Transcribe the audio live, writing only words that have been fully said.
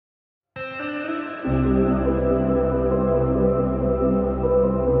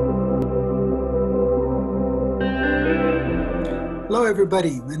Hello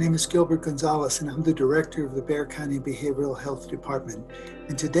everybody, my name is Gilbert Gonzalez and I'm the Director of the Bexar County Behavioral Health Department.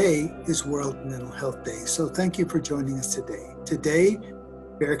 And today is World Mental Health Day, so thank you for joining us today. Today,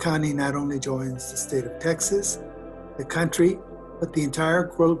 Bexar County not only joins the state of Texas, the country, but the entire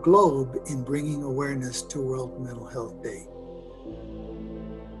globe in bringing awareness to World Mental Health Day.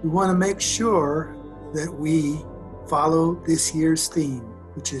 We want to make sure that we follow this year's theme,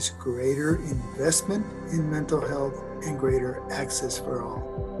 which is greater investment in mental health and greater access for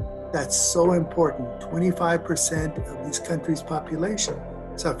all. That's so important. 25% of this country's population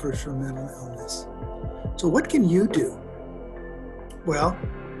suffers from mental illness. So what can you do? Well,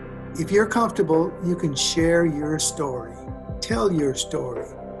 if you're comfortable, you can share your story, tell your story.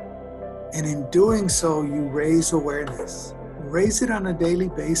 And in doing so, you raise awareness. Raise it on a daily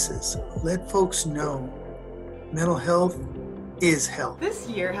basis. Let folks know mental health is health. This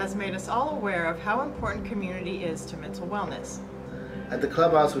year has made us all aware of how important community is to mental wellness. At the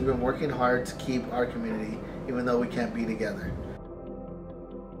clubhouse, we've been working hard to keep our community, even though we can't be together.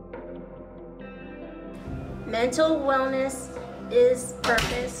 Mental wellness is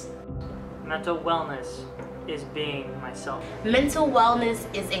purpose. Mental wellness is being myself. Mental wellness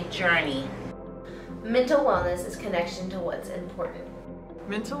is a journey. Mental wellness is connection to what's important.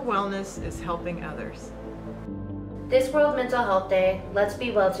 Mental wellness is helping others. This World Mental Health Day, let's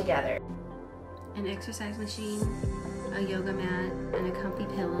be well together. An exercise machine, a yoga mat, and a comfy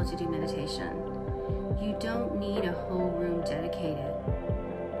pillow to do meditation. You don't need a whole room dedicated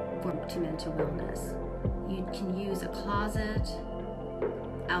to mental wellness. You can use a closet,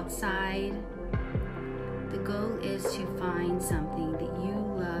 outside. The goal is to find something that you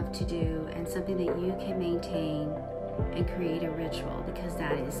love to do and something that you can maintain and create a ritual, because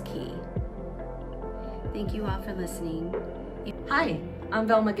that is key. Thank you all for listening. Hi, I'm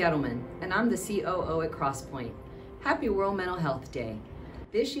Velma Gettleman, and I'm the COO at Crosspoint. Happy World Mental Health Day.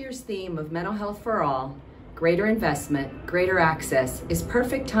 This year's theme of Mental Health for All, greater investment, greater access, is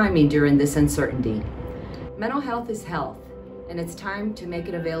perfect timing during this uncertainty. Mental health is health, and it's time to make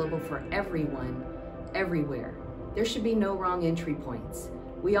it available for everyone, everywhere. There should be no wrong entry points.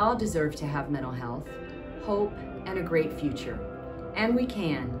 We all deserve to have mental health, hope, and a great future. And we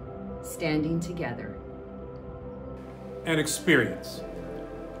can, standing together. An experience.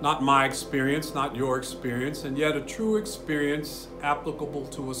 Not my experience, not your experience, and yet a true experience applicable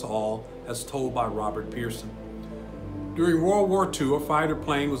to us all, as told by Robert Pearson. During World War II, a fighter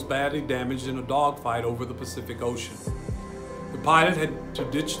plane was badly damaged in a dogfight over the Pacific Ocean. The pilot had to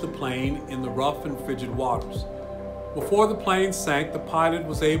ditch the plane in the rough and frigid waters. Before the plane sank, the pilot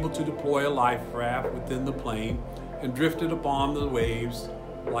was able to deploy a life raft within the plane and drifted upon the waves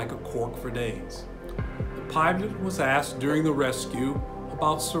like a cork for days. The pilot was asked during the rescue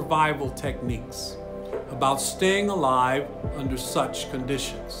about survival techniques, about staying alive under such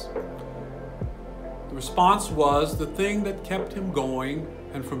conditions. The response was the thing that kept him going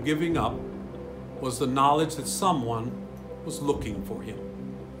and from giving up was the knowledge that someone was looking for him.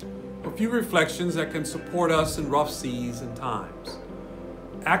 A few reflections that can support us in rough seas and times.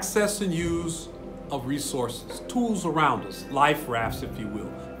 Access and use of resources, tools around us, life rafts if you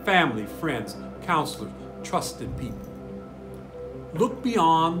will, family, friends, counselors, trusted people. Look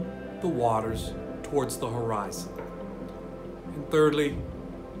beyond the waters towards the horizon. And thirdly,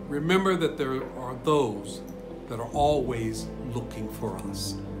 remember that there are those that are always looking for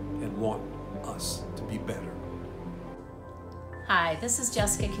us and want us to be better. Hi, this is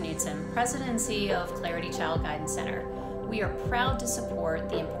Jessica Knudsen, President and CEO of Clarity Child Guidance Center. We are proud to support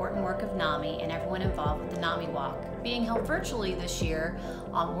the important work of NAMI and everyone involved with the NAMI Walk, being held virtually this year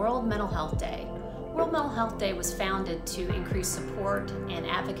on World Mental Health Day. World Mental Health Day was founded to increase support and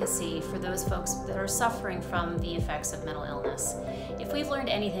advocacy for those folks that are suffering from the effects of mental illness. If we've learned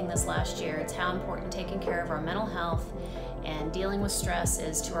anything this last year, it's how important taking care of our mental health and dealing with stress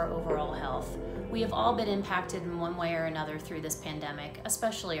is to our overall health. We have all been impacted in one way or another through this pandemic,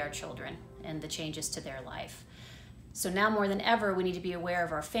 especially our children and the changes to their life. So now more than ever, we need to be aware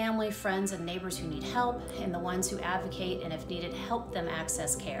of our family, friends, and neighbors who need help, and the ones who advocate and if needed, help them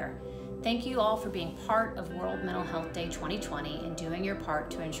access care. Thank you all for being part of World Mental Health Day 2020 and doing your part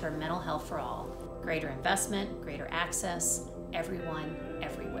to ensure mental health for all. Greater investment, greater access, everyone,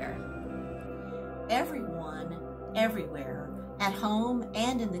 everywhere. Everyone, everywhere, at home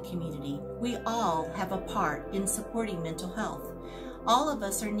and in the community, we all have a part in supporting mental health. All of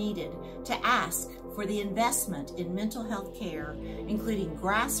us are needed to ask for the investment in mental health care, including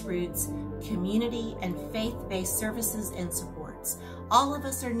grassroots, community, and faith-based services and supports. All of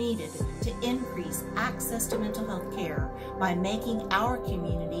us are needed to increase access to mental health care by making our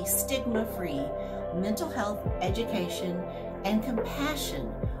community stigma-free, mental health education, and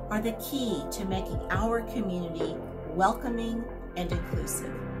compassion are the key to making our community welcoming and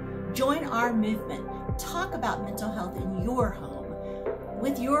inclusive. Join our movement. Talk about mental health in your home,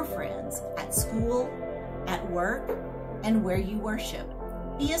 with your friends, at school, at work, and where you worship.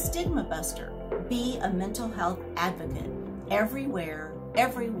 Be a stigma buster. Be a mental health advocate. Everywhere,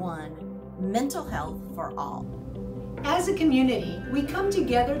 everyone, mental health for all. As a community, we come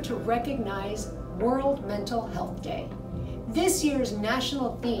together to recognize World Mental Health Day. This year's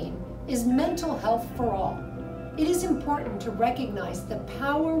national theme is Mental Health for All. It is important to recognize the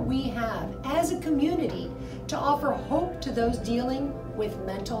power we have as a community to offer hope to those dealing with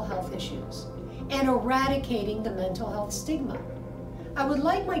mental health issues and eradicating the mental health stigma. I would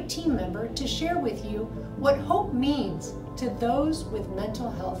like my team member to share with you what hope means to those with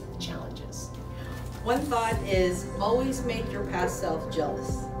mental health challenges. One thought is always make your past self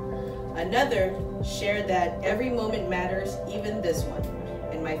jealous. Another, share that every moment matters, even this one.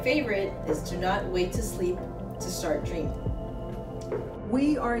 And my favorite is to not wait to sleep to start dreaming.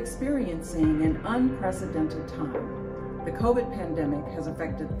 We are experiencing an unprecedented time. The COVID pandemic has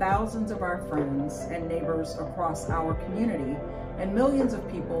affected thousands of our friends and neighbors across our community and millions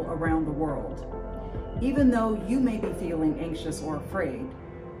of people around the world. Even though you may be feeling anxious or afraid,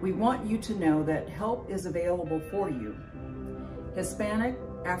 we want you to know that help is available for you. Hispanic,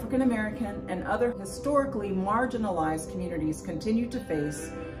 African American, and other historically marginalized communities continue to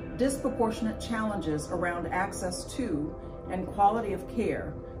face disproportionate challenges around access to and quality of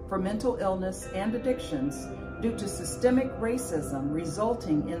care for mental illness and addictions due to systemic racism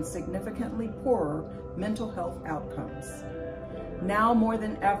resulting in significantly poorer mental health outcomes. Now more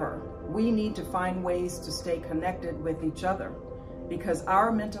than ever, we need to find ways to stay connected with each other because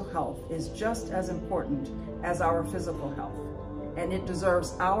our mental health is just as important as our physical health, and it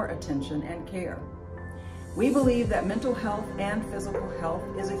deserves our attention and care. We believe that mental health and physical health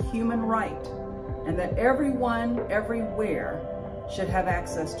is a human right and that everyone, everywhere should have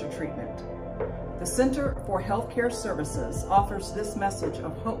access to treatment. The Center for Healthcare Services offers this message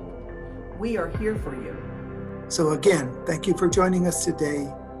of hope. We are here for you. So again, thank you for joining us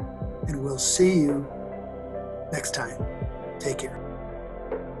today, and we'll see you next time. Take care.